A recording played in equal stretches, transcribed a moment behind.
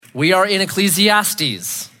We are in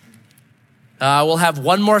Ecclesiastes. We'll have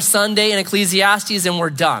one more Sunday in Ecclesiastes and we're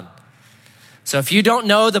done. So if you don't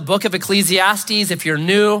know the book of Ecclesiastes, if you're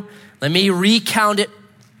new, let me recount it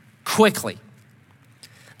quickly.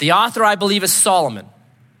 The author, I believe, is Solomon.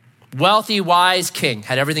 Wealthy, wise king,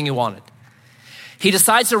 had everything he wanted. He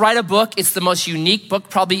decides to write a book. It's the most unique book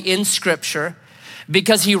probably in scripture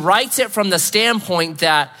because he writes it from the standpoint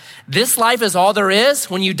that this life is all there is.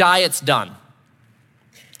 When you die, it's done.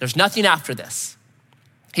 There's nothing after this.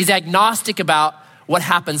 He's agnostic about what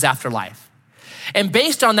happens after life. And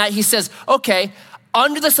based on that, he says, okay,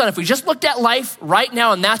 under the sun, if we just looked at life right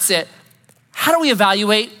now and that's it, how do we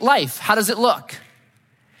evaluate life? How does it look?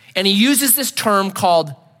 And he uses this term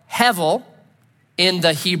called hevel in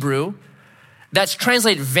the Hebrew that's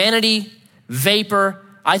translated vanity, vapor.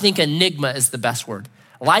 I think enigma is the best word.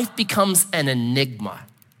 Life becomes an enigma.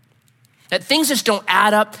 That things just don't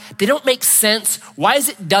add up. They don't make sense. Why is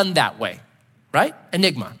it done that way, right?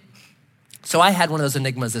 Enigma. So I had one of those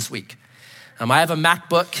enigmas this week. I have a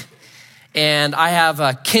MacBook and I have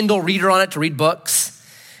a Kindle reader on it to read books.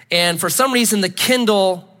 And for some reason, the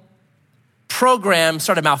Kindle program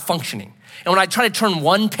started malfunctioning. And when I tried to turn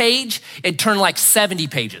one page, it turned like 70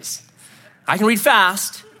 pages. I can read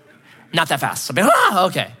fast, not that fast. So I'm like,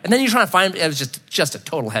 okay. And then you're trying to find, it was just a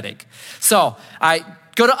total headache. So I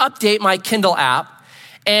go to update my Kindle app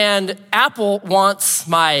and Apple wants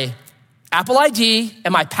my Apple ID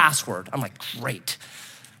and my password. I'm like, great.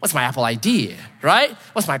 What's my Apple ID, right?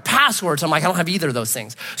 What's my password? So I'm like, I don't have either of those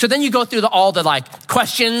things. So then you go through all the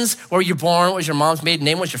questions. Where were you born? What was your mom's maiden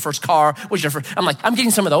name? What's your first car? I'm like, I'm getting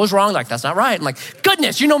some of those wrong. Like, that's not right. I'm like,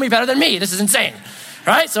 goodness, you know me better than me. This is insane.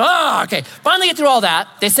 Right? So, okay. Finally get through all that.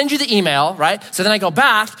 They send you the email, right? So then I go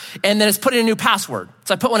back and then it's put in a new password.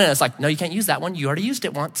 So I put one in. It's like, no, you can't use that one. You already used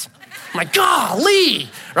it once. I'm like, golly,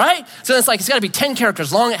 right? So it's like, it's got to be 10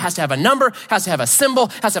 characters long. It has to have a number, has to have a symbol,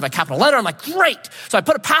 has to have a capital letter. I'm like, great. So I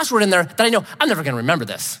put a password in there that I know I'm never going to remember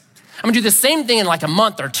this. I'm going to do the same thing in like a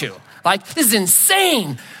month or two. Like, this is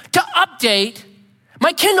insane to update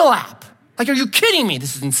my Kindle app. Like, are you kidding me?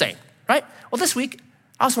 This is insane, right? Well, this week,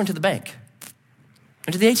 I also went to the bank.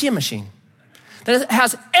 Into the ATM machine. Then it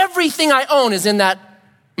has everything I own is in that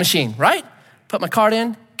machine, right? Put my card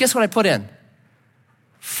in. Guess what I put in?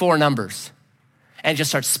 4 numbers. And it just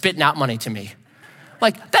starts spitting out money to me.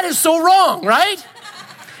 Like, that is so wrong, right?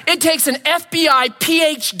 It takes an FBI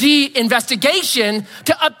PhD investigation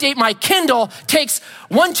to update my Kindle. Takes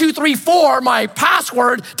 1, 2, 3, 4, my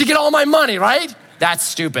password to get all my money, right? That's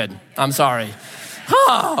stupid. I'm sorry.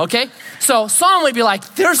 Okay. So Solomon would be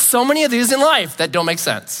like, there's so many of these in life that don't make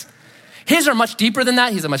sense. His are much deeper than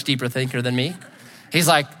that. He's a much deeper thinker than me. He's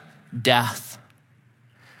like, death.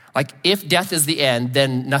 Like, if death is the end,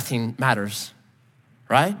 then nothing matters,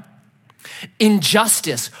 right?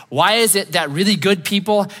 Injustice. Why is it that really good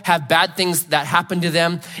people have bad things that happen to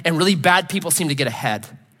them and really bad people seem to get ahead?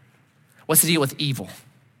 What's the deal with evil?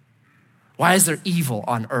 Why is there evil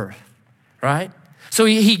on earth, right? So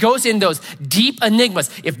he goes in those deep enigmas.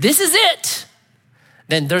 If this is it,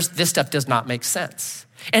 then this stuff does not make sense.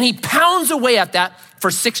 And he pounds away at that for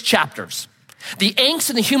 6 chapters. The angst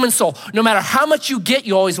in the human soul, no matter how much you get,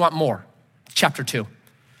 you always want more. Chapter 2.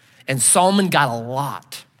 And Solomon got a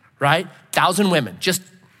lot, right? 1,000 women,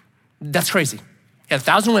 that's crazy. He had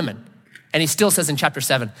 1,000 women. And he still says in chapter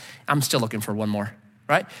 7, I'm still looking for one more,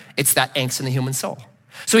 right? It's that angst in the human soul.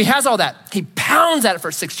 So he has all that. He pounds at it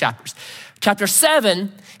for 6 chapters. Chapter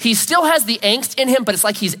 7, he still has the angst in him, but it's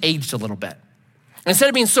like he's aged a little bit. And instead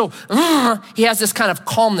of being so, he has this kind of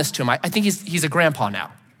calmness to him. I think he's a grandpa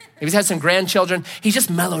now. If he's had some grandchildren, he's just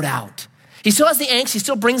mellowed out. He still has the angst, he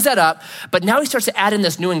still brings that up, but now he starts to add in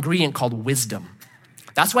this new ingredient called wisdom.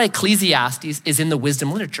 That's why Ecclesiastes is in the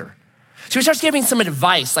wisdom literature. So he starts giving some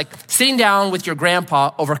advice, like sitting down with your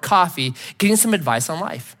grandpa over coffee, getting some advice on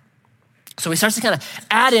life. So he starts to kind of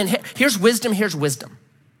add in, here's wisdom, here's wisdom.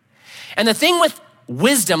 And the thing with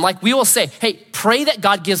wisdom, like we will say, hey, pray that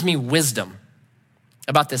God gives me wisdom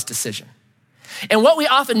about this decision. And what we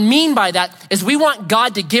often mean by that is we want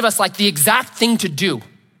God to give us like the exact thing to do.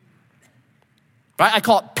 Right? I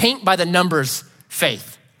call it paint by the numbers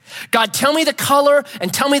faith. God, tell me the color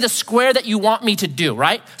and tell me the square that you want me to do,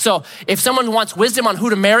 right? So if someone wants wisdom on who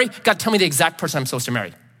to marry, God, tell me the exact person I'm supposed to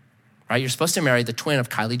marry. Right? You're supposed to marry the twin of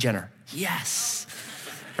Kylie Jenner. Yes.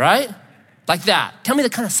 Right? Like that. Tell me the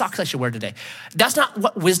kind of socks I should wear today. That's not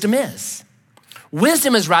what wisdom is.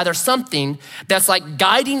 Wisdom is rather something that's like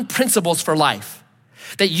guiding principles for life.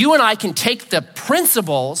 That you and I can take the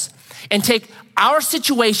principles and take our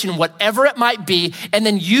situation, whatever it might be, and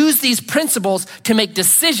then use these principles to make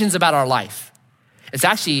decisions about our life. It's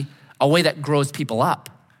actually a way that grows people up.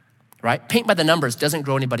 right? Paint by the numbers doesn't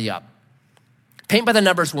grow anybody up. Paint by the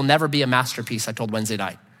numbers will never be a masterpiece, I told Wednesday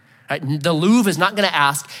night. Right? The Louvre is not gonna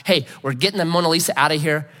ask, hey, we're getting the Mona Lisa out of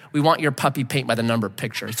here. We want your puppy paint by the number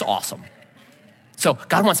picture. It's awesome. So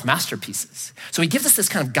God wants masterpieces. So he gives us this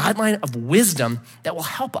kind of guideline of wisdom that will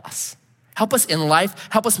help us in life,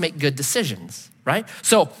 help us make good decisions, right?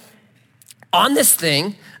 So on this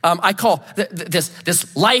thing, I call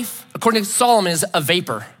this life, according to Solomon, is a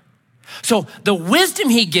vapor. So the wisdom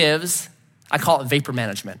he gives, I call it vapor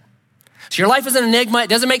management. So your life is an enigma. It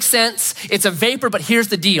doesn't make sense. It's a vapor, but here's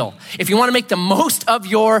the deal. If you want to make the most of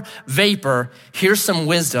your vapor, here's some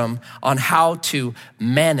wisdom on how to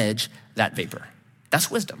manage that vapor. That's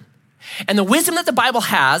wisdom. And the wisdom that the Bible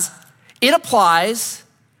has, it applies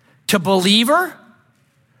to believer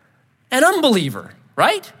and unbeliever,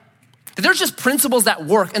 right? There's just principles that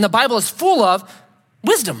work, and the Bible is full of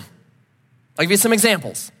wisdom. I'll give you some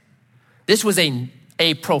examples. This was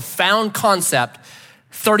a profound concept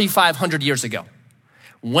 3,500 years ago.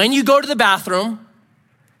 When you go to the bathroom,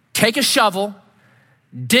 take a shovel,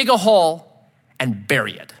 dig a hole, and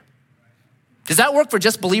bury it. Does that work for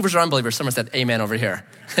just believers or unbelievers? Someone said amen over here.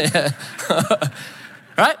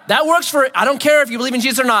 Right? That works for, I don't care if you believe in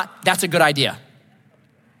Jesus or not, that's a good idea.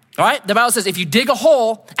 All right? The Bible says if you dig a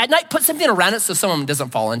hole, at night put something around it so someone doesn't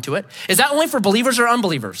fall into it. Is that only for believers or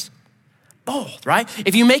unbelievers? Both, right?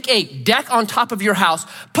 If you make a deck on top of your house,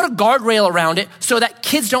 put a guardrail around it so that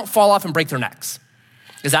kids don't fall off and break their necks.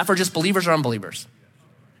 Is that for just believers or unbelievers?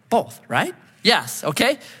 Both, right? Yes,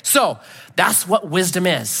 okay? So that's what wisdom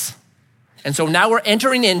is. And so now we're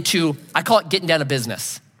entering into, I call it getting down to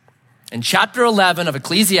business. In chapter 11 of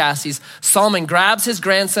Ecclesiastes, Solomon grabs his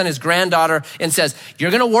grandson, his granddaughter, and says, you're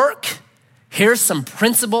gonna work. Here's some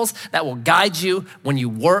principles that will guide you when you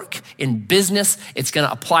work in business. It's gonna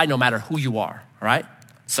apply no matter who you are, all right?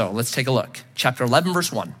 So let's take a look. Chapter 11,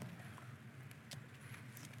 verse 1.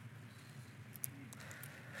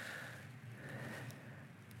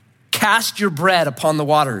 Cast your bread upon the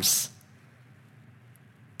waters,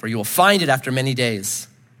 for you will find it after many days.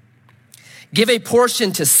 Give a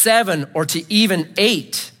portion to 7 or to even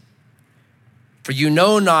 8, for you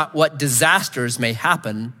know not what disasters may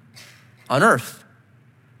happen on earth.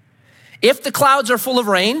 If the clouds are full of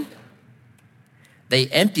rain, they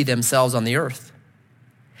empty themselves on the earth.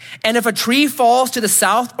 And if a tree falls to the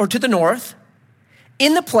south or to the north,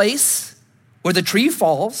 in the place where the tree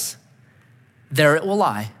falls, there it will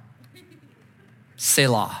lie.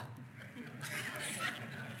 Selah.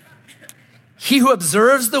 He who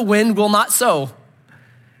observes the wind will not sow,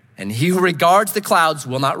 and he who regards the clouds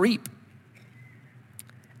will not reap.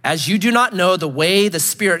 As you do not know the way the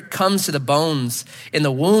Spirit comes to the bones in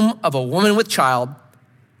the womb of a woman with child,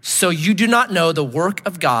 so you do not know the work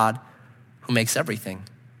of God who makes everything.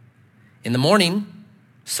 In the morning,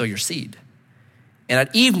 sow your seed, and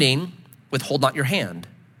at evening, withhold not your hand,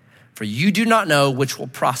 for you do not know which will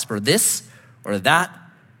prosper, this or that,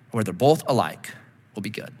 or whether both alike will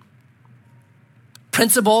be good.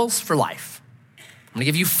 Principles for life. I'm gonna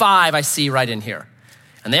give you 5 I see right in here.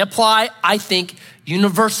 And they apply, I think,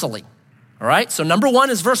 universally. All right, so number 1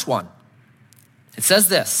 is verse 1. It says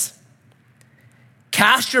this: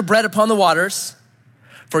 cast your bread upon the waters,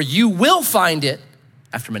 for you will find it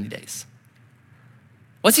after many days.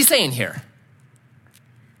 What's he saying here?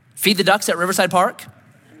 Feed the ducks at Riverside Park?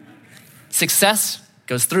 Success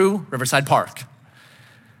goes through Riverside Park.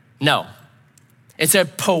 No, it's a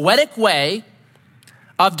poetic way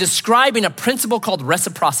of describing a principle called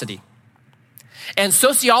reciprocity. And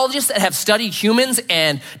sociologists that have studied humans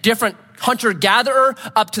and different hunter-gatherer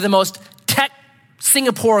up to the most tech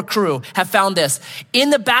Singapore crew have found this.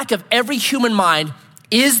 In the back of every human mind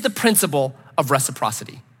is the principle of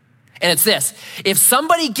reciprocity. And it's this: if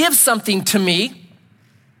somebody gives something to me,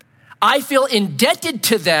 I feel indebted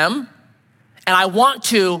to them and I want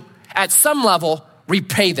to, at some level,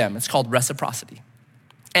 repay them. It's called reciprocity.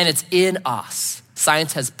 And it's in us.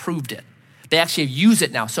 Science has proved it. They actually use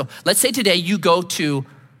it now. So let's say today you go to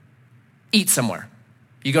eat somewhere.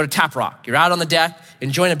 You go to Tap Rock. You're out on the deck,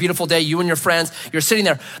 enjoying a beautiful day, you and your friends. You're sitting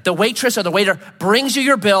there. The waitress or the waiter brings you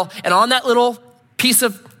your bill, and on that little piece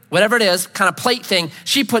of whatever it is, kind of plate thing,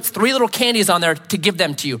 she puts 3 little candies on there to give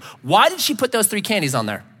them to you. Why did she put those 3 candies on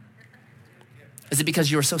there? Is it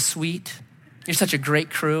because you were so sweet? You're such a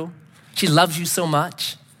great crew. She loves you so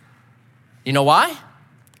much. You know why?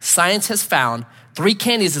 Science has found 3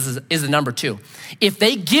 candies is the number 2. If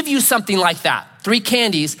they give you something like that, 3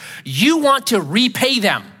 candies, you want to repay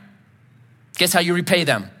them. Guess how you repay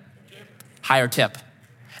them? Higher tip.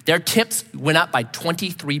 Their tips went up by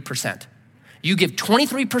 23%. you give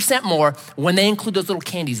 23% more when they include those little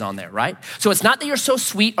candies on there, right? So it's not that you're so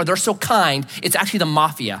sweet or they're so kind, it's actually the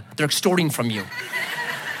mafia. They're extorting from you,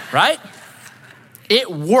 right?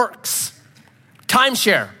 It works.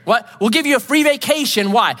 Timeshare, what? We'll give you a free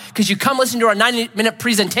vacation. Why? Because you come listen to our 90-minute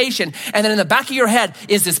presentation, and then in the back of your head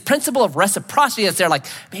is this principle of reciprocity that's there, like,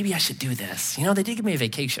 maybe I should do this. You know, they did give me a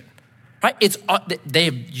vacation, right?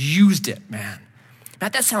 They've used it, man.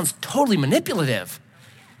 Matt, that sounds totally manipulative.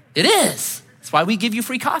 It is. That's why we give you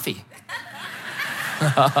free coffee.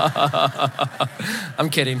 I'm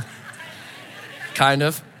kidding. Kind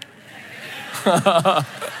of.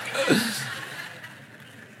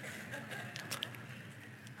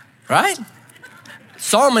 Right?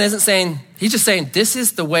 Solomon isn't saying, he's just saying this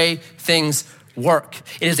is the way things work.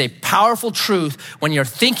 It is a powerful truth when you're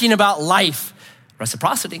thinking about life.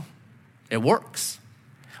 Reciprocity, it works.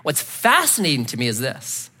 What's fascinating to me is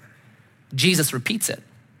this. Jesus repeats it.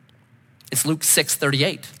 It's Luke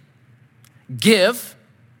 6:38. Give,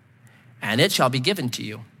 and it shall be given to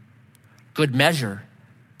you. Good measure,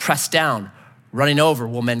 pressed down, running over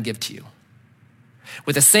will men give to you.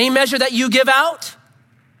 With the same measure that you give out,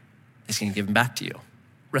 it's going to give them back to you.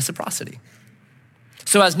 Reciprocity.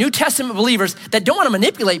 So as New Testament believers that don't want to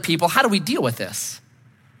manipulate people, how do we deal with this?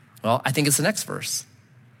 Well, I think it's the next verse.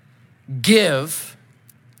 Give,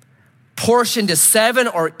 portion to 7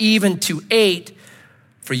 or even to 8,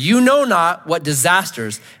 for you know not what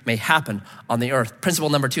disasters may happen on the earth. Principle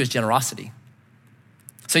number 2 is generosity.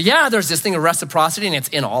 So yeah, there's this thing of reciprocity and it's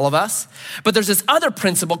in all of us, but there's this other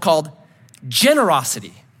principle called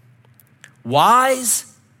generosity. Wise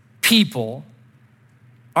people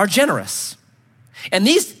are generous. And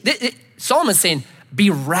Solomon's saying,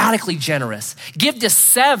 be radically generous. Give to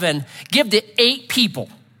 7, give to 8 people.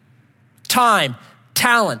 Time,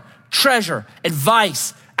 talent, treasure,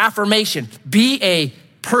 advice, affirmation. Be a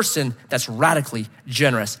person that's radically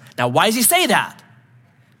generous. Now, why does he say that?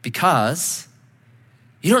 Because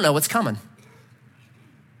you don't know what's coming.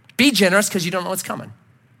 Be generous because you don't know what's coming.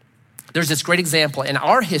 There's this great example in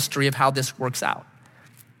our history of how this works out.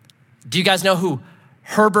 Do you guys know who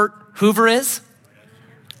Herbert Hoover is?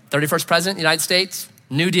 31st president of the United States,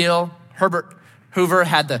 New Deal. Herbert Hoover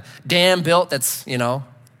had the dam built that's,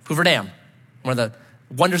 Hoover Dam, one of the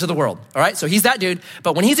wonders of the world, all right? So he's that dude.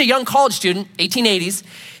 But when he's a young college student, 1880s,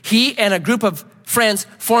 he and a group of friends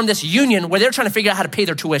formed this union where they're trying to figure out how to pay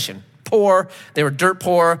their tuition. Poor, they were dirt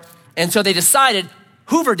poor. And so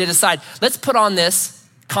Hoover did decide, let's put on this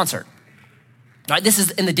concert. Right, this is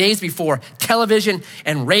in the days before television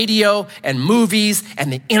and radio and movies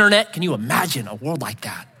and the internet. Can you imagine a world like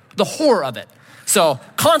that? The horror of it. So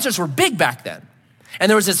concerts were big back then. And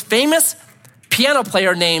there was this famous piano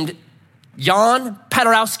player named Jan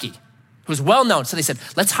Paderewski, who's well known. So they said,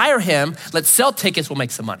 let's hire him. Let's sell tickets. We'll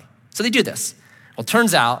make some money. So they do this. Well,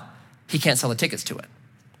 turns out he can't sell the tickets to it.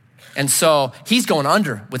 And so he's going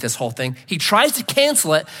under with this whole thing. He tries to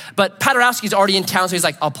cancel it, but Paderewski's already in town. So he's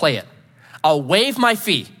like, I'll play it. I'll waive my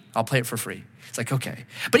fee. I'll play it for free. It's like, okay.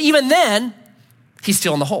 But even then, he's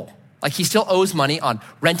still in the hole. Like he still owes money on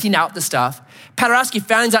renting out the stuff. Paderewski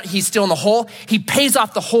finds out he's still in the hole. He pays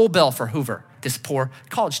off the whole bill for Hoover, this poor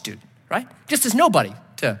college student, right? Just as nobody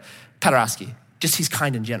to Paderewski. Just he's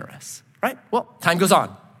kind and generous, right? Well, time goes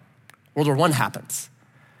on. World War I happens.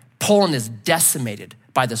 Poland is decimated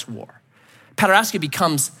by this war. Paderewski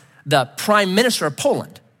becomes the prime minister of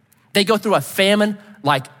Poland. They go through a famine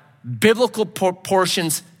like biblical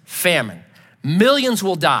proportions famine. Millions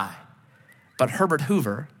will die. But Herbert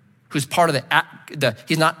Hoover, who's part of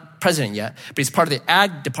he's not president yet, but he's part of the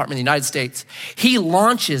Ag Department of the United States, he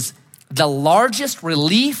launches the largest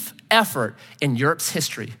relief effort in Europe's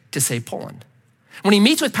history to save Poland. When he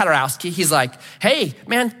meets with Paderewski, he's like, hey,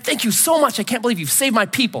 man, thank you so much. I can't believe you've saved my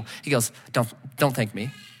people. He goes, don't thank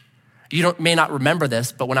me. You may not remember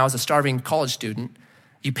this, but when I was a starving college student,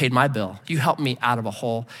 you paid my bill. You helped me out of a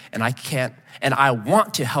hole, and I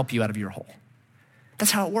want to help you out of your hole.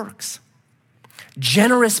 That's how it works.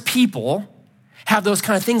 Generous people have those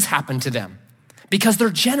kind of things happen to them because they're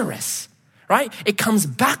generous, right? It comes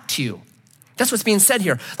back to you. That's what's being said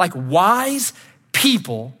here. Like wise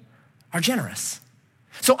people are generous.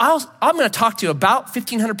 So I'm going to talk to you about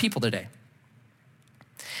 1,500 people today.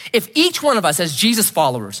 If each one of us as Jesus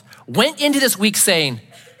followers went into this week saying,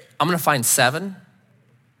 I'm going to find 7,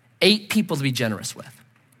 8 people to be generous with.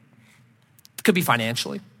 It could be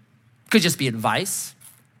financially. It could just be advice.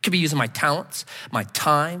 It could be using my talents, my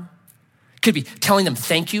time. It could be telling them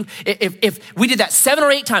thank you. If we did that 7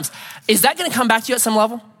 or 8 times, is that going to come back to you at some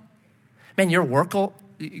level? Man, your work will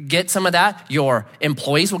get some of that. Your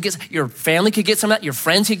employees will get, your family could get some of that. Your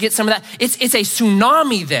friends could get some of that. It's a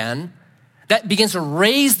tsunami then that begins to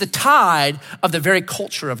raise the tide of the very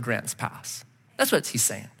culture of Grants Pass. That's what he's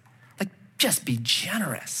saying. Like, just be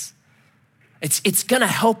generous. It's gonna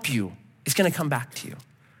help you. It's gonna come back to you,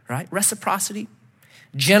 right? Reciprocity,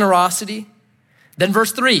 generosity. Then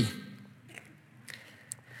verse 3.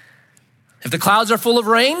 If the clouds are full of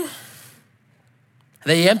rain,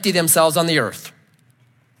 they empty themselves on the earth.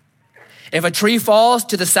 If a tree falls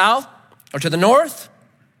to the south or to the north,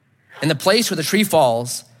 in the place where the tree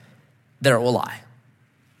falls, there it will lie.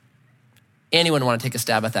 Anyone want to take a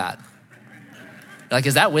stab at that? Like,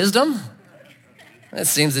 is that wisdom? That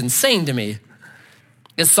seems insane to me.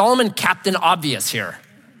 Is Solomon Captain Obvious here,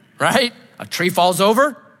 right? A tree falls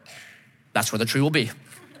over, that's where the tree will be.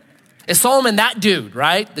 Is Solomon that dude,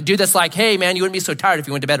 right? The dude that's like, hey man, you wouldn't be so tired if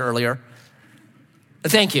you went to bed earlier.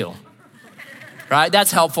 Thank you, right?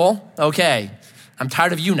 That's helpful. Okay, I'm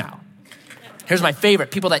tired of you now. Here's my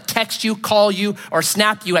favorite, people that text you, call you, or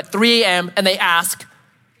snap you at 3 a.m. and they ask,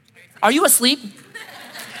 are you asleep?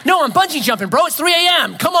 No, I'm bungee jumping, bro, it's 3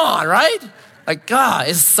 a.m. Come on, right? Like,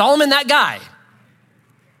 is Solomon that guy?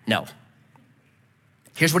 No.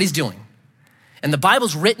 Here's what he's doing. And the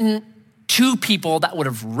Bible's written to people that would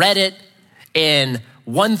have read it in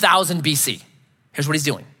 1000 BC. Here's what he's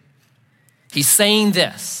doing. He's saying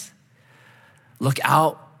this: look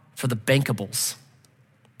out for the bankables.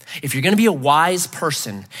 If you're gonna be a wise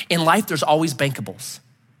person, in life there's always bankables.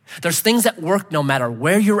 There's things that work no matter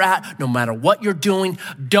where you're at, no matter what you're doing.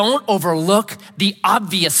 Don't overlook the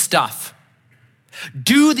obvious stuff.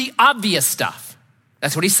 Do the obvious stuff.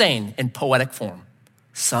 That's what he's saying in poetic form.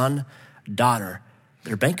 Son, daughter,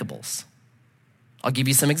 they're bankables. I'll give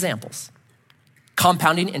you some examples.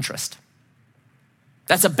 Compounding interest.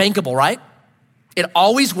 That's a bankable, right? It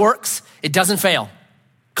always works. It doesn't fail.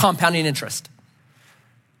 Compounding interest.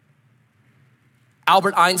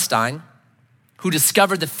 Albert Einstein, who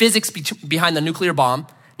discovered the physics behind the nuclear bomb,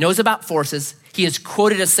 knows about forces. He is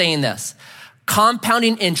quoted as saying this: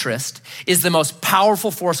 compounding interest is the most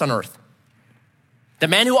powerful force on earth. The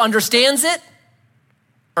man who understands it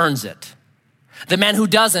earns it. The man who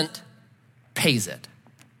doesn't pays it,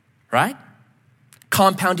 right?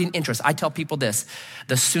 Compounding interest. I tell people this: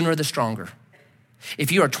 the sooner the stronger.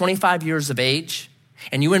 If you are 25 years of age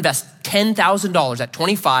and you invest $10,000 at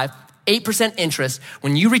 25, 8% interest,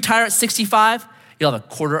 when you retire at 65, you'll have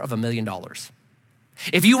 $250,000.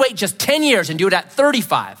 If you wait just 10 years and do it at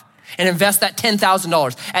 35 and invest that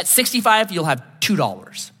 $10,000, at 65, you'll have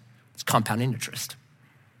 $2. It's compounding interest.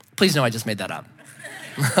 Please know I just made that up.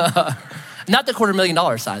 Not the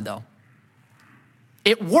 $250,000 side though.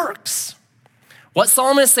 It works. What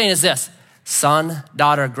Solomon is saying is this: son,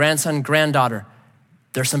 daughter, grandson, granddaughter,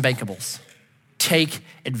 there's some bankables. Take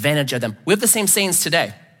advantage of them. We have the same sayings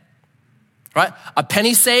today, right? A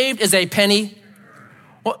penny saved is a penny.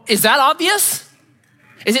 Well, is that obvious?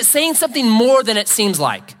 Is it saying something more than it seems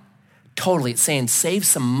like? Totally, it's saying save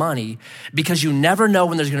some money because you never know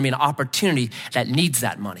when there's gonna be an opportunity that needs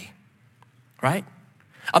that money, right?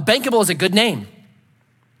 A bankable is a good name.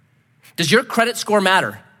 Does your credit score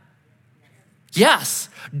matter? Yes.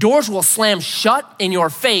 Doors will slam shut in your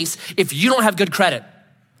face if you don't have good credit.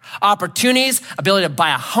 Opportunities, ability to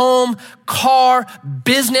buy a home, car,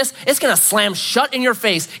 business, it's gonna slam shut in your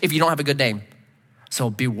face if you don't have a good name. So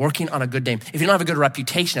be working on a good name. If you don't have a good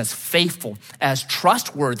reputation as faithful, as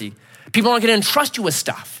trustworthy, people aren't gonna entrust you with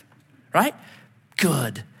stuff, right?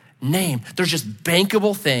 Good name. There's just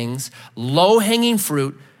bankable things, low-hanging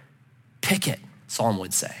fruit. Pick it, Solomon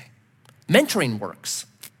would say. Mentoring works.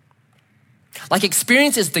 Like,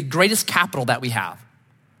 experience is the greatest capital that we have,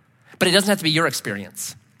 but it doesn't have to be your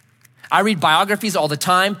experience. I read biographies all the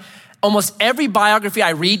time. Almost every biography I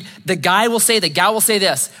read, the guy will say, the gal will say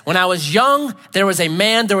this: when I was young, there was a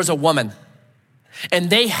man, there was a woman, and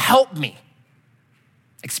they helped me.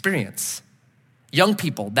 Experience. Young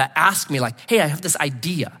people that ask me like, hey, I have this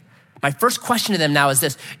idea. My first question to them now is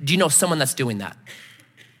this: do you know someone that's doing that?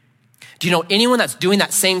 Do you know anyone that's doing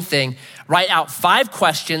that same thing? Write out 5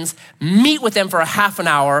 questions, meet with them for a half an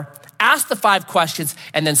hour, ask the 5 questions,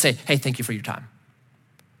 and then say, hey, thank you for your time.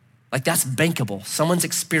 Like, that's bankable. Someone's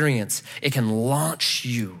experience, it can launch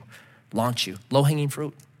you. Low-hanging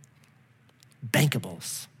fruit.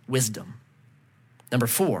 Bankables, wisdom. Number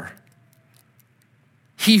 4,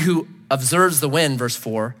 he who observes the wind, verse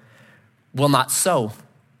 4, will not sow.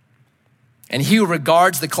 And he who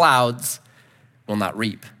regards the clouds will not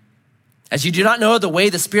reap. As you do not know the way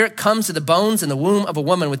the Spirit comes to the bones in the womb of a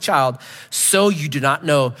woman with child, so you do not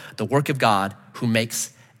know the work of God who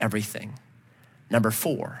makes everything. Number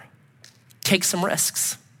 4, take some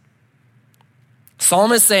risks.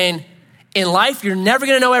 Solomon is saying, in life, you're never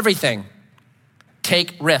gonna know everything.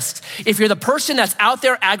 take risks. If you're the person that's out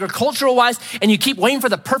there agricultural wise and you keep waiting for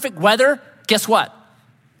the perfect weather, guess what?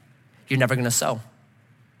 You're never gonna sow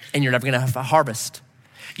and you're never gonna have a harvest.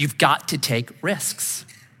 You've got to take risks.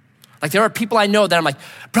 Like there are people I know that I'm like,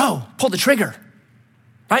 bro, pull the trigger,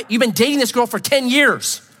 right? You've been dating this girl for 10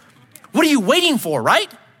 years. What are you waiting for,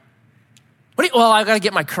 right? Well, I gotta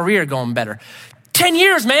get my career going better. 10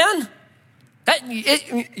 years, man.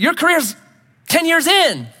 Your career's 10 years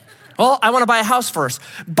in. Well, I wanna buy a house first.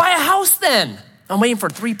 Buy a house then. I'm waiting for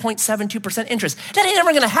 3.72% interest. That ain't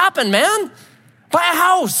ever gonna happen, man. Buy a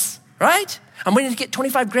house, right? I'm waiting to get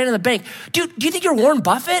 25 grand in the bank. Dude, do you think you're Warren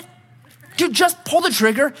Buffett? Dude, just pull the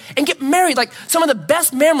trigger and get married. Like some of the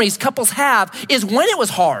best memories couples have is when it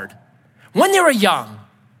was hard, when they were young.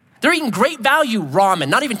 They're eating great value ramen,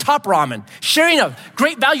 not even top ramen, sharing a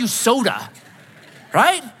great value soda,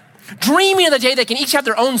 right? Dreaming of the day they can each have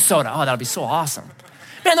their own soda. Oh, that'll be so awesome.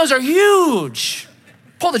 Man, those are huge.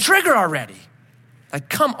 Pull the trigger already. Like,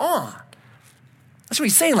 come on. That's what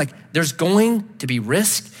he's saying. Like, there's going to be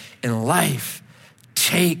risk in life.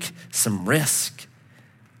 Take some risk,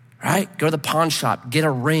 right? Go to the pawn shop, get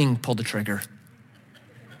a ring, pull the trigger.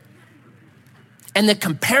 And the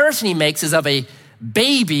comparison he makes is of a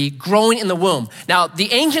baby growing in the womb. Now,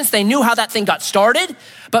 the ancients, they knew how that thing got started,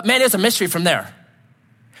 but man, it's a mystery from there.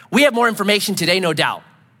 We have more information today, no doubt.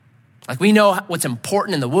 Like we know what's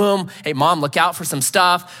important in the womb. Hey, mom, look out for some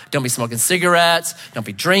stuff. Don't be smoking cigarettes. Don't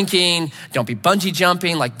be drinking. Don't be bungee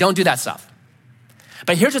jumping. Like, don't do that stuff.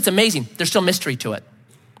 But here's what's amazing. There's still mystery to it.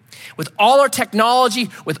 With all our technology,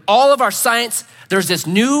 with all of our science, there's this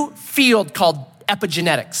new field called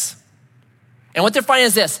epigenetics. And what they're finding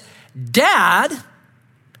is this. Dad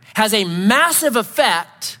has a massive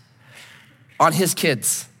effect on his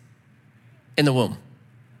kids in the womb.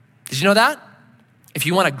 Did you know that? If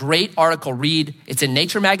you want a great article, read, it's in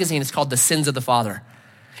Nature magazine, it's called The Sins of the Father.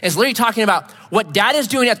 It's literally talking about what dad is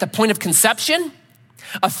doing at the point of conception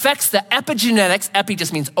affects the epigenetics. Epi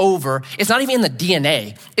just means over. It's not even in the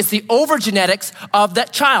DNA. It's the overgenetics of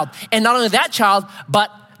that child. And not only that child, but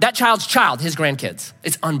that child's child, his grandkids.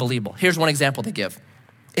 It's unbelievable. Here's one example they give.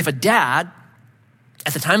 If a dad,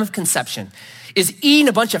 at the time of conception, is eating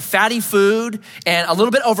a bunch of fatty food and a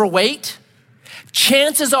little bit overweight,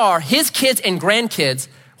 chances are his kids and grandkids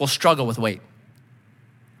will struggle with weight.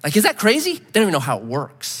 Like, is that crazy? They don't even know how it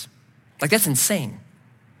works. Like, that's insane.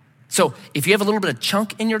 So if you have a little bit of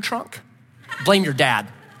chunk in your trunk, blame your dad.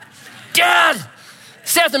 Dad,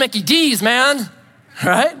 stay at the Mickey D's, man,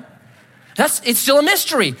 right? It's still a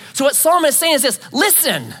mystery. So what Solomon is saying is this,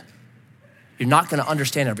 listen, you're not gonna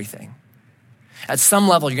understand everything. At some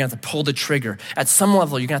level, you're gonna have to pull the trigger. At some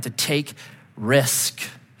level, you're gonna have to take risk.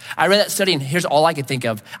 I read that study and here's all I could think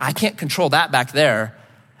of. I can't control that back there,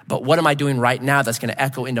 but what am I doing right now that's gonna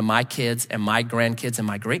echo into my kids and my grandkids and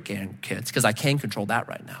my great grandkids? Because I can control that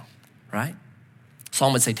right now, right?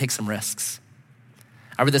 Solomon would say, take some risks.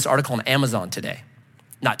 I read this article on Amazon today.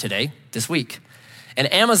 Not today, this week.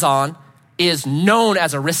 And Amazon is known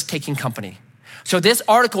as a risk-taking company. So this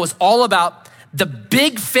article is all about the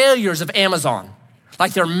big failures of Amazon.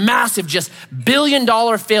 Like they're massive, just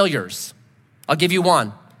billion-dollar failures. I'll give you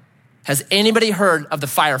one. Has anybody heard of the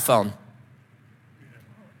Fire Phone?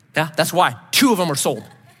 Yeah, that's why. 2 of them were sold.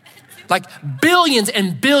 Like billions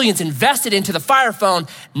and billions invested into the Fire Phone,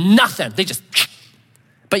 nothing. They just,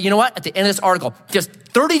 but you know what? At the end of this article, just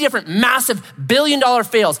 30 different massive billion-dollar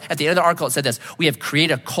fails. At the end of the article, it said this, we have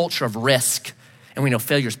created a culture of risk and we know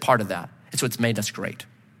failure is part of that. It's what's made us great.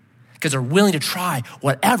 Because they're willing to try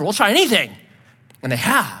whatever. We'll try anything. And they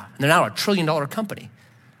have. And they're now a $1 trillion company.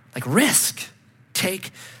 Like risk.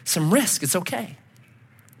 Take some risk. It's okay.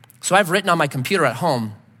 So I've written on my computer at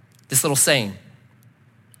home this little saying.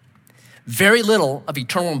 Very little of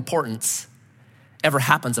eternal importance ever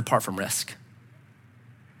happens apart from risk.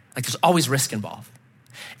 Like there's always risk involved.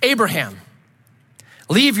 Abraham,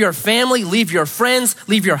 leave your family, leave your friends,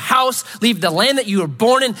 leave your house, leave the land that you were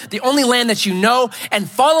born in, the only land that you know, and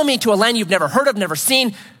follow me to a land you've never heard of, never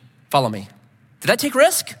seen. Follow me. Did that take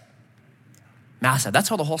risk? Massive. That's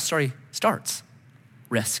how the whole story starts.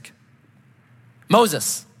 Risk.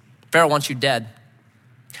 Moses, Pharaoh wants you dead.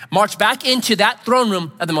 March back into that throne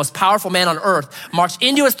room of the most powerful man on earth. March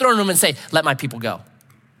into his throne room and say, let my people go.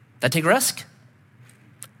 That take risk?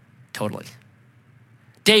 Totally.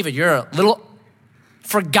 David, you're a little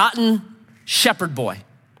forgotten shepherd boy.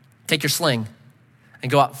 Take your sling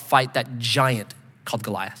and go out and fight that giant called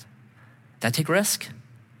Goliath. That take risk?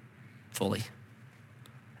 Fully.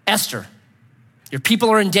 Esther, your people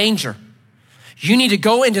are in danger. You need to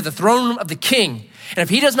go into the throne room of the king. And if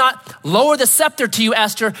he does not lower the scepter to you,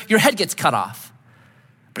 Esther, your head gets cut off.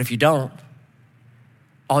 But if you don't,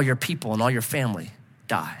 all your people and all your family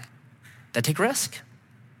die. That take risk?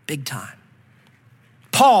 Big time.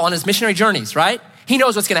 Paul on his missionary journeys, right? He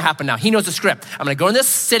knows what's gonna happen now. He knows the script. I'm gonna go in this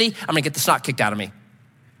city, I'm gonna get the snot kicked out of me,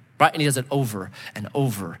 right? And he does it over and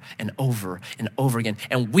over and over and over again.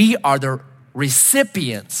 And we are the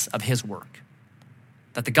recipients of his work,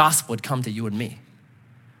 that the gospel would come to you and me.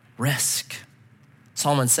 Risk.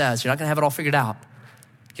 Solomon says, you're not gonna have it all figured out.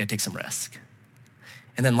 You gotta take some risk.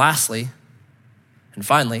 And then lastly, and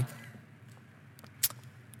finally,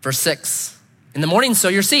 verse 6, in the morning sow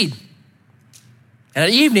your seed, and at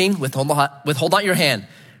evening withhold not your hand,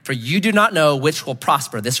 for you do not know which will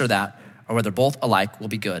prosper, this or that, or whether both alike will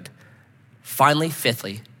be good. Finally,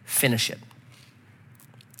 fifthly, finish it.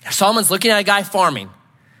 Solomon's looking at a guy farming.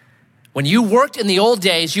 When you worked in the old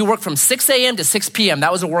days, you worked from 6 a.m. to 6 p.m.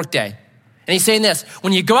 That was a work day. And he's saying this,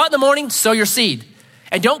 when you go out in the morning, sow your seed.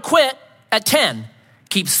 And don't quit at 10.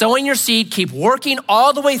 Keep sowing your seed, keep working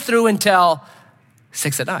all the way through until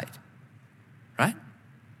 6 at night, right?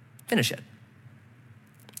 Finish it.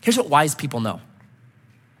 Here's what wise people know.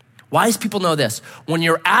 Wise people know this. When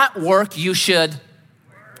you're at work, you should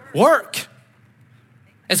work.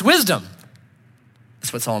 It's wisdom.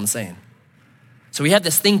 That's what Solomon's saying. So we have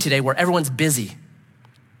this thing today where everyone's busy.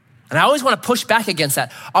 And I always want to push back against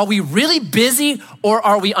that. Are we really busy or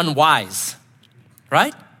are we unwise?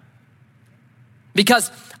 Right?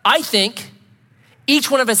 Because I think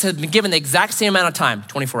each one of us has been given the exact same amount of time,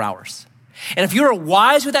 24 hours. And if you're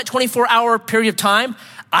wise with that 24-hour period of time,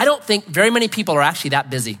 I don't think very many people are actually that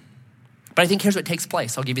busy. But I think here's what takes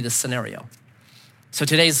place. I'll give you this scenario. So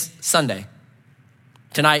today's Sunday.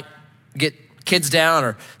 Tonight, get kids down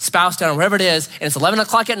or spouse down or wherever it is, and it's 11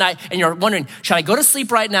 o'clock at night, and you're wondering, should I go to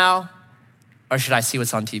sleep right now or should I see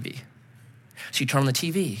what's on TV? So you turn on the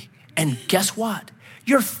TV, and guess what?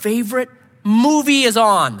 Your favorite movie is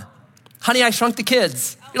on. Honey, I Shrunk the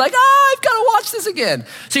Kids. You're like, I've got to watch this again.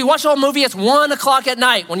 So you watch the whole movie. It's 1 o'clock at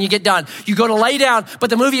night when you get done. You go to lay down, but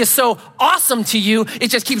the movie is so awesome to you, it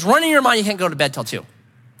just keeps running in your mind. You can't go to bed till 2,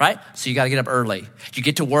 right? So you got to get up early. You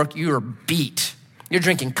get to work, you're beat. You're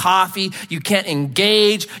drinking coffee. You can't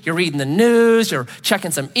engage. You're reading the news. You're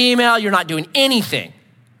checking some email. You're not doing anything.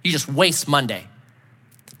 You just waste Monday.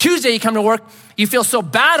 Tuesday, you come to work. You feel so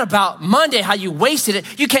bad about Monday, how you wasted it.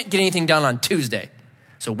 You can't get anything done on Tuesday.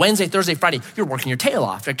 So Wednesday, Thursday, Friday, you're working your tail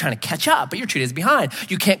off. You're trying to catch up, but you're 2 days behind.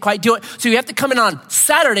 You can't quite do it. So you have to come in on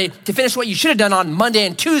Saturday to finish what you should have done on Monday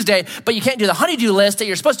and Tuesday, but you can't do the honey-do list that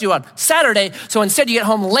you're supposed to do on Saturday. So instead you get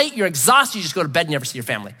home late, you're exhausted, you just go to bed and never see your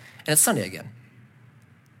family. And it's Sunday again.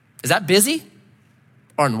 Is that busy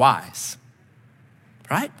or unwise?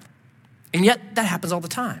 Right? And yet that happens all the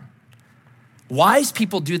time. Wise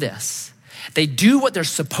people do this. They do what they're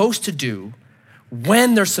supposed to do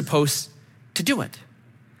when they're supposed to do it.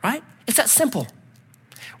 Right? It's that simple.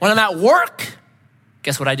 When I'm at work,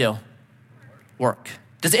 guess what I do? Work.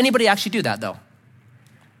 Does anybody actually do that though?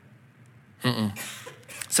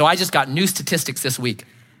 So I just got new statistics this week.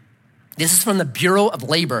 This is from the Bureau of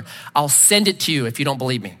Labor. I'll send it to you if you don't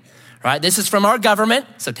believe me. Right? This is from our government,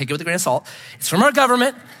 so take it with a grain of salt. It's from our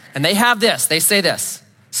government, and they have this. They say this.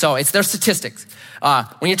 So it's their statistics.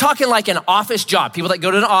 When you're talking like an office job, people that go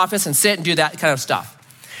to an office and sit and do that kind of stuff.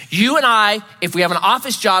 You and I, if we have an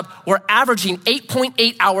office job, we're averaging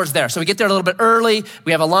 8.8 hours there. So we get there a little bit early,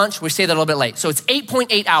 we have a lunch, we stay there a little bit late. So it's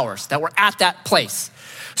 8.8 hours that we're at that place.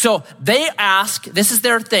 So they ask, this is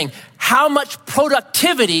their thing, how much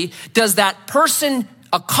productivity does that person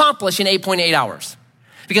accomplish in 8.8 hours?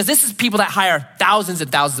 Because this is people that hire thousands and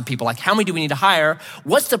thousands of people. Like, how many do we need to hire?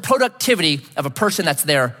 What's the productivity of a person that's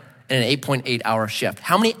there in an 8.8 hour shift?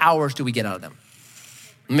 How many hours do we get out of them?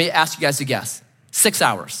 Let me ask you guys to guess. 6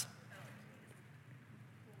 hours.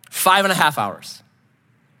 5.5 hours.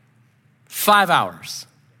 5 hours.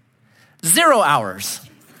 0 hours.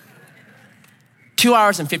 2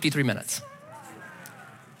 hours and 53 minutes.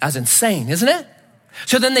 That's insane, isn't it?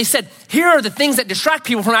 So then they said, here are the things that distract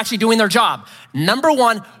people from actually doing their job. Number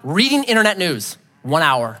 1, reading internet news, 1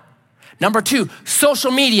 hour. Number 2,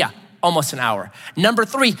 social media, almost an hour. Number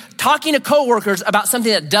 3, talking to coworkers about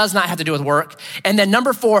something that does not have to do with work. And then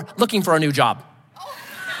number 4, looking for a new job.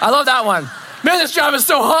 I love that one. Man, this job is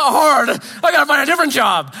so hard. I gotta find a different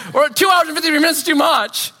job. Or 2 hours and 53 minutes is too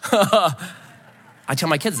much. I tell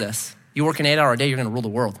my kids this. You work an 8-hour day, you're gonna rule the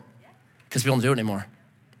world. Because people don't do it anymore.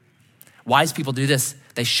 Wise people do this.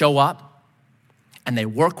 They show up and they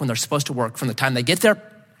work when they're supposed to work from the time they get there,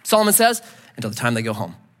 Solomon says, until the time they go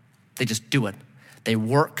home. They just do it. They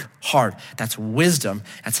work hard. That's wisdom.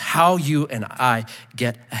 That's how you and I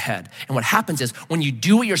get ahead. And what happens is when you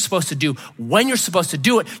do what you're supposed to do, when you're supposed to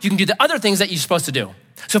do it, you can do the other things that you're supposed to do.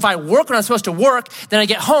 So if I work when I'm supposed to work, then I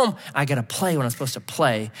get home, I gotta play when I'm supposed to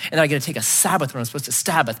play, and then I gotta take a Sabbath when I'm supposed to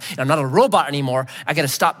Sabbath, and I'm not a robot anymore. I gotta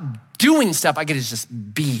stop doing stuff. I gotta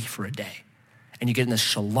just be for a day. And you get in this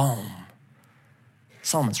shalom.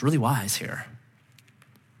 Solomon's really wise here.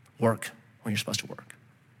 Work when you're supposed to work.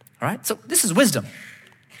 All right? So this is wisdom.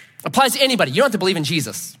 Applies to anybody. You don't have to believe in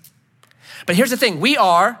Jesus. But here's the thing. We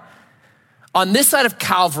are on this side of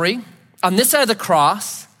Calvary, on this side of the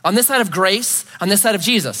cross, on this side of grace, on this side of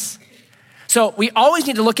Jesus. So we always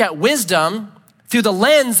need to look at wisdom through the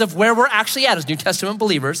lens of where we're actually at as New Testament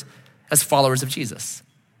believers, as followers of Jesus.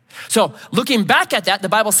 So looking back at that, the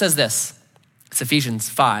Bible says this. It's Ephesians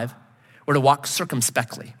 5. We're to walk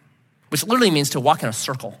circumspectly, which literally means to walk in a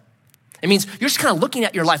circle. It means you're just kind of looking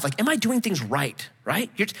at your life like, am I doing things right?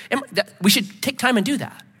 We should take time and do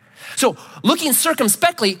that. So looking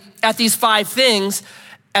circumspectly at these 5 things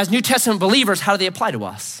as New Testament believers, how do they apply to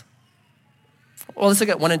us? Well, let's look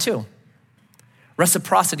at 1 and 2.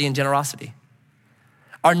 Reciprocity and generosity.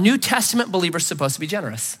 Are New Testament believers supposed to be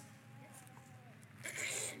generous?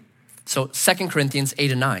 So 2 Corinthians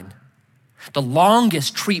 8 and 9. The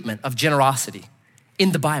longest treatment of generosity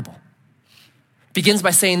in the Bible begins by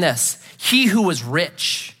saying this: he who was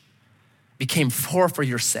rich became poor for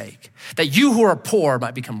your sake, that you who are poor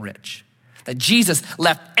might become rich. That Jesus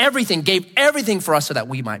left everything, gave everything for us so that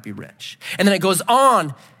we might be rich. And then it goes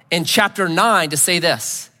on in chapter 9 to say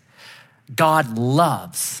this: God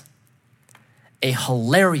loves a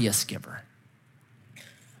hilarious giver.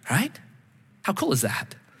 Right? How cool is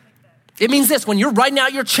that? It means this: when you're writing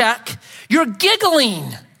out your check, you're giggling.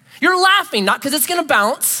 You're laughing, not because it's gonna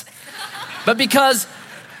bounce, but because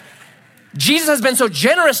Jesus has been so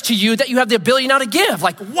generous to you that you have the ability now to give.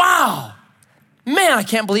 Like, wow, man, I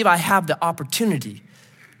can't believe I have the opportunity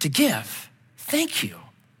to give. Thank you,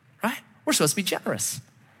 right? We're supposed to be generous.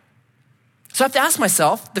 So I have to ask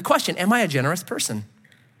myself the question, am I a generous person?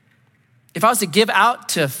 If I was to give out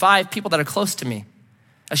to 5 people that are close to me,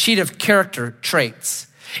 a sheet of character traits,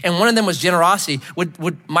 and one of them was generosity,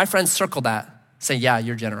 would my friends circle that? Say, yeah,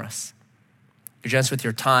 you're generous. You're generous with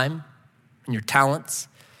your time and your talents,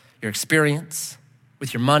 your experience,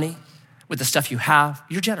 with your money, with the stuff you have.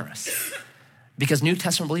 You're generous. Because New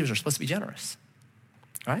Testament believers are supposed to be generous,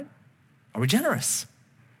 right? Are we generous?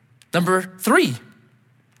 Number 3,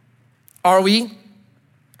 are we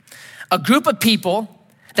a group of people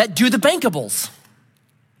that do the bankables?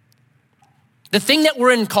 The thing that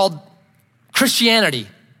we're in called Christianity.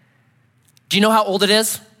 Do you know how old it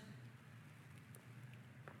is?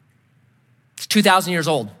 It's 2,000 years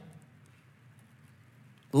old.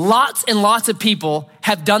 Lots and lots of people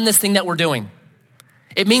have done this thing that we're doing.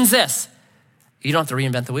 It means this: you don't have to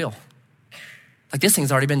reinvent the wheel. Like, this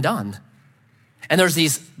thing's already been done. And there's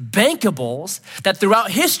these bankables that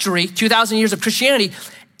throughout history, 2,000 years of Christianity,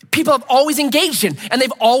 people have always engaged in, and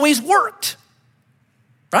they've always worked,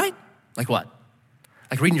 right? Like what?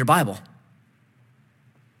 Like reading your Bible.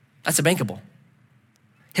 That's a bankable.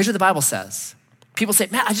 Here's what the Bible says. People say,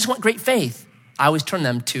 man, I just want great faith. I always turn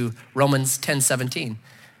them to Romans 10:17.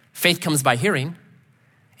 Faith comes by hearing,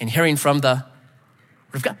 and hearing from the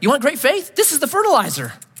word of God. You want great faith? This is the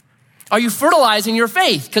fertilizer. Are you fertilizing your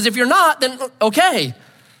faith? Because if you're not, then okay,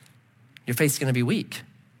 your faith's gonna be weak.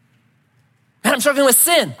 Man, I'm struggling with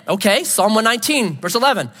sin. Okay, Psalm 119, verse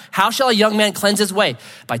 11. How shall a young man cleanse his way?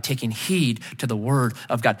 By taking heed to the word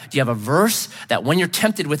of God. Do you have a verse that when you're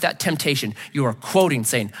tempted with that temptation, you are quoting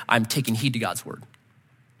saying, I'm taking heed to God's word?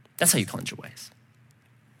 That's how you cleanse your ways.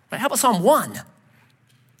 Right? How about Psalm 1?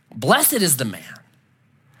 Blessed is the man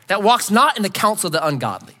that walks not in the counsel of the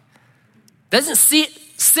ungodly, doesn't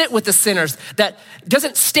sit with the sinners, that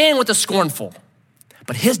doesn't stand with the scornful,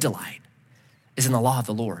 but his delight is in the law of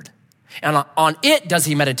the Lord. And on it does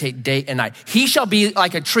he meditate day and night. He shall be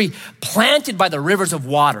like a tree planted by the rivers of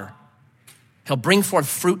water. He'll bring forth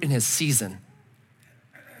fruit in his season.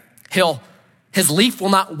 His leaf will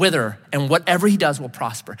not wither, and whatever he does will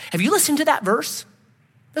prosper. Have you listened to that verse?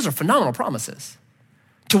 Those are phenomenal promises.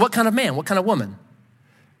 To what kind of man? What kind of woman?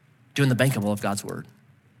 Doing the bankable of God's word.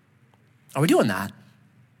 Are we doing that?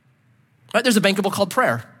 Right, there's a bankable called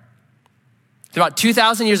prayer. Throughout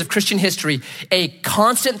 2,000 years of Christian history, a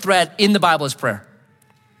constant thread in the Bible is prayer.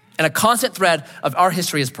 And a constant thread of our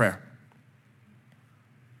history is prayer.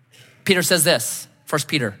 Peter says this, 1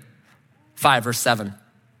 Peter 5, verse 7.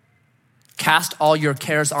 Cast all your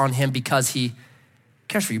cares on him because he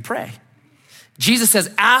cares for you. Pray. Jesus says,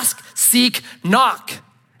 ask, seek, knock.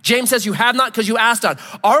 James says, you have not because you ask not.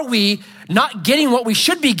 Are we not getting what we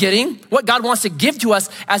should be getting, what God wants to give to us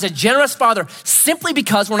as a generous father, simply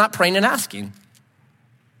because we're not praying and asking?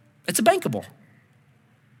 It's a bankable,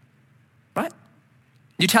 right?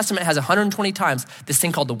 New Testament has 120 times this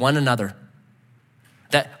thing called the one another,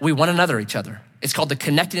 that we one another each other. It's called the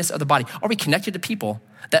connectedness of the body. Are we connected to people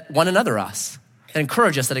that one another us, that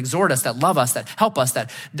encourage us, that exhort us, that love us, that help us,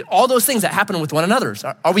 that all those things that happen with one another?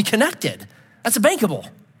 Are we connected? That's bankable.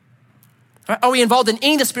 Right? Are we involved in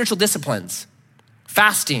any of the spiritual disciplines?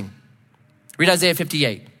 Fasting, read Isaiah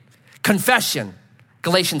 58. Confession,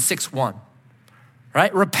 Galatians 6:1.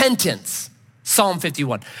 Right? Repentance, Psalm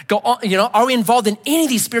 51. Go on, are we involved in any of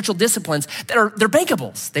these spiritual disciplines they're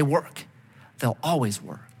bankables? They work. They'll always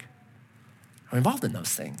work. Are we involved in those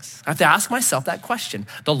things? I have to ask myself that question.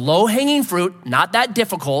 The low-hanging fruit, not that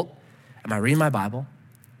difficult. Am I reading my Bible?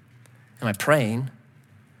 Am I praying?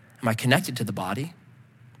 Am I connected to the body?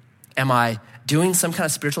 Am I doing some kind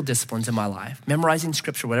of spiritual disciplines in my life? Memorizing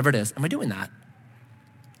scripture, whatever it is. Am I doing that?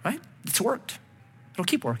 Right? It's worked. It'll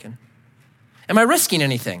keep working. Am I risking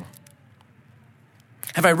anything?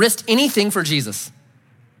 Have I risked anything for Jesus?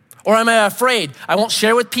 Or am I afraid? I won't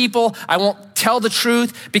share with people. I won't tell the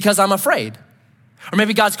truth because I'm afraid. Or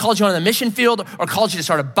maybe God's called you on the mission field or called you to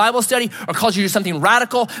start a Bible study or called you to do something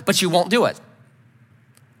radical, but you won't do it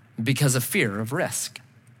because of fear of risk.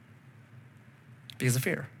 Because of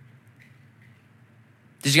fear.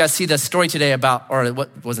 Did you guys see the story today about, or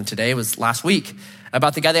what wasn't today, it was last week,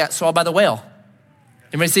 about the guy that got swallowed by the whale?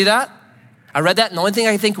 Anybody see that? I read that and the only thing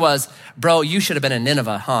I think was, bro, you should have been in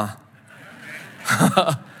Nineveh, huh?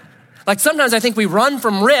 Like sometimes I think we run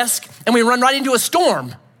from risk and we run right into a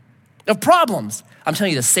storm of problems. I'm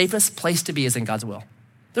telling you, the safest place to be is in God's will.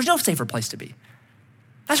 There's no safer place to be.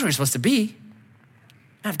 That's where you're supposed to be.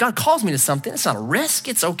 Man, if God calls me to something, it's not a risk.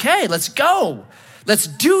 It's okay. Let's go. Let's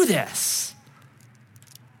do this.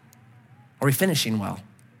 Are we finishing well?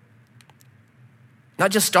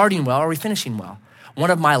 Not just starting well, are we finishing well? One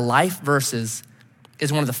of my life verses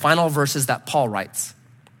is one of the final verses that Paul writes.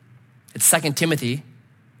 It's 2 Timothy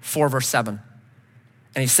 4 verse 7.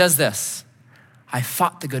 And he says this, I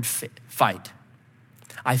fought the good fight.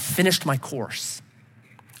 I finished my course.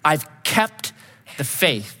 I've kept the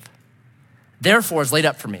faith. Therefore is laid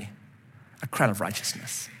up for me a crown of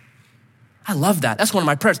righteousness. I love that. That's one of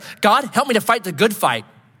my prayers. God, help me to fight the good fight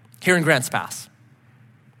here in Grants Pass.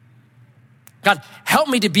 God, help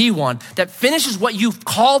me to be one that finishes what you've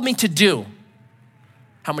called me to do.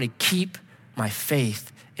 Help me to keep my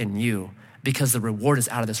faith in you because the reward is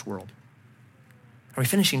out of this world. Are we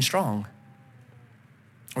finishing strong?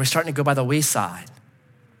 Are we starting to go by the wayside?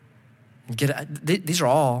 These are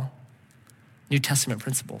all New Testament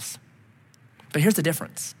principles. But here's the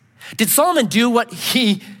difference. Did Solomon do what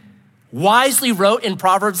he wisely wrote in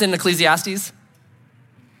Proverbs and Ecclesiastes?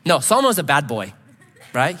 No, Solomon was a bad boy,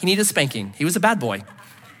 right? He needed spanking. He was a bad boy.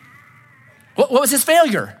 What was his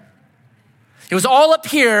failure? It was all up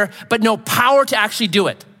here, but no power to actually do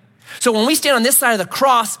it. So when we stand on this side of the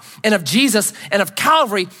cross and of Jesus and of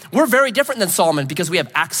Calvary, we're very different than Solomon because we have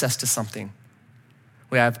access to something.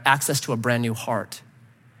 We have access to a brand new heart.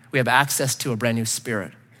 We have access to a brand new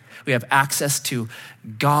spirit. We have access to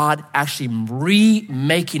God actually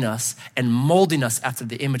remaking us and molding us after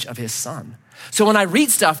the image of his son. So when I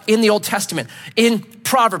read stuff in the Old Testament, in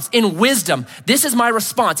Proverbs, in wisdom, this is my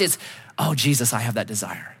response. It's, oh, Jesus, I have that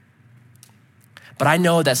desire. But I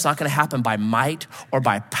know that's not gonna happen by might or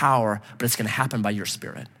by power, but it's gonna happen by your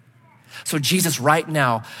spirit. So Jesus, right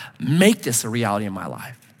now, make this a reality in my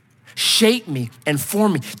life. Shape me and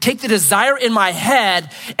form me. Take the desire in my head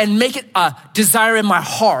and make it a desire in my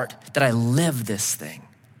heart that I live this thing.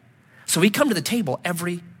 So we come to the table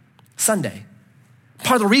every Sunday.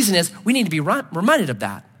 Part of the reason is we need to be reminded of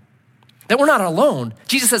that we're not alone.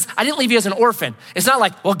 Jesus says, I didn't leave you as an orphan. It's not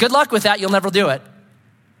like, well, good luck with that. You'll never do it.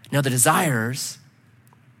 No, the desires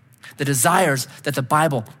that the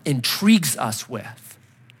Bible intrigues us with,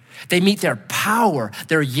 they meet their power,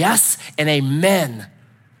 their yes and amen.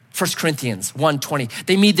 1 Corinthians 1:20,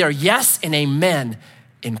 they meet their yes and amen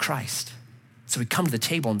in Christ. So we come to the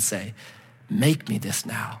table and say, make me this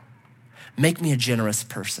now. Make me a generous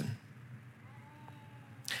person.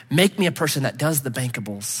 Make me a person that does the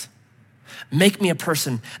bankables. Make me a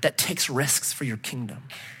person that takes risks for your kingdom.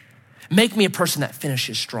 Make me a person that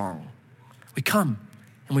finishes strong. We come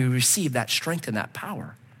and we receive that strength and that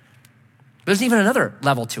power. But there's even another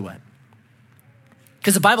level to it.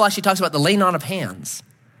 Because the Bible actually talks about the laying on of hands.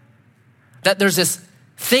 That there's this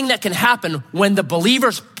thing that can happen when the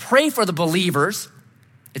believers pray for the believers.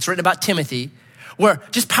 It's written about Timothy, where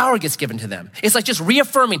just power gets given to them. It's like just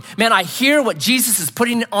reaffirming, man, I hear what Jesus is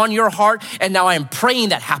putting on your heart, and now I am praying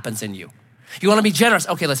that happens in you. You wanna be generous?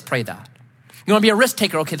 Okay, let's pray that. You wanna be a risk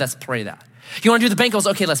taker? Okay, let's pray that. You wanna do the bankables?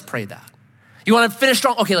 Okay, let's pray that. You wanna finish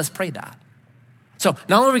strong? Okay, let's pray that. So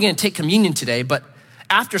not only are we gonna take communion today, but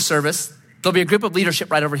after service, there'll be a group of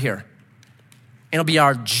leadership right over here. And it'll be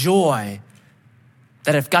our joy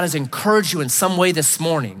that if God has encouraged you in some way this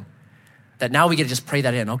morning, that now we get to just pray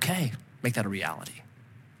that in. Okay, make that a reality.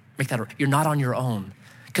 You're not on your own.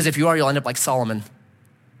 Because if you are, you'll end up like Solomon.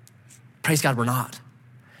 Praise God, we're not.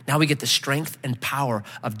 Now we get the strength and power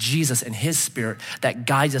of Jesus and his Spirit that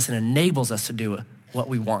guides us and enables us to do what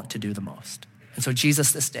we want to do the most. And so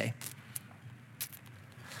Jesus, this day,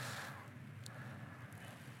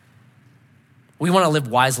 we want to live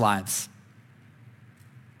wise lives.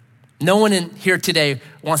 No one in here today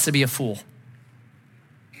wants to be a fool.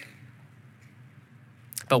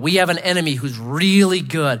 But we have an enemy who's really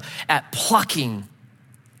good at plucking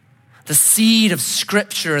the seed of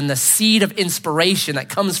Scripture and the seed of inspiration that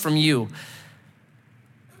comes from you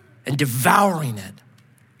and devouring it.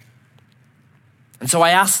 And so I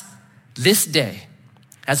ask this day,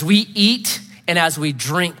 as we eat and as we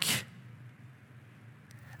drink,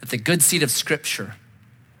 that the good seed of Scripture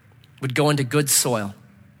would go into good soil,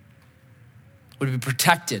 would be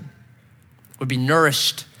protected, would be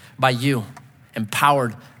nourished by you,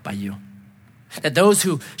 empowered by you. That those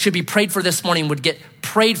who should be prayed for this morning would get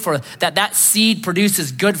prayed for, that seed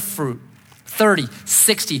produces good fruit, 30,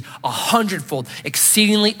 60, 100-fold,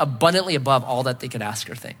 exceedingly abundantly above all that they could ask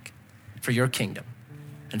or think, for your kingdom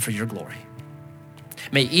and for your glory.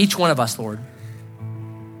 May each one of us, Lord,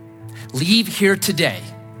 leave here today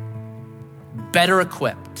better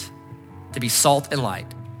equipped to be salt and light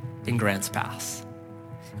in Grants Pass.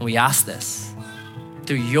 And we ask this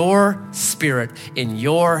through your Spirit in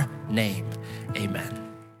your name. Amen.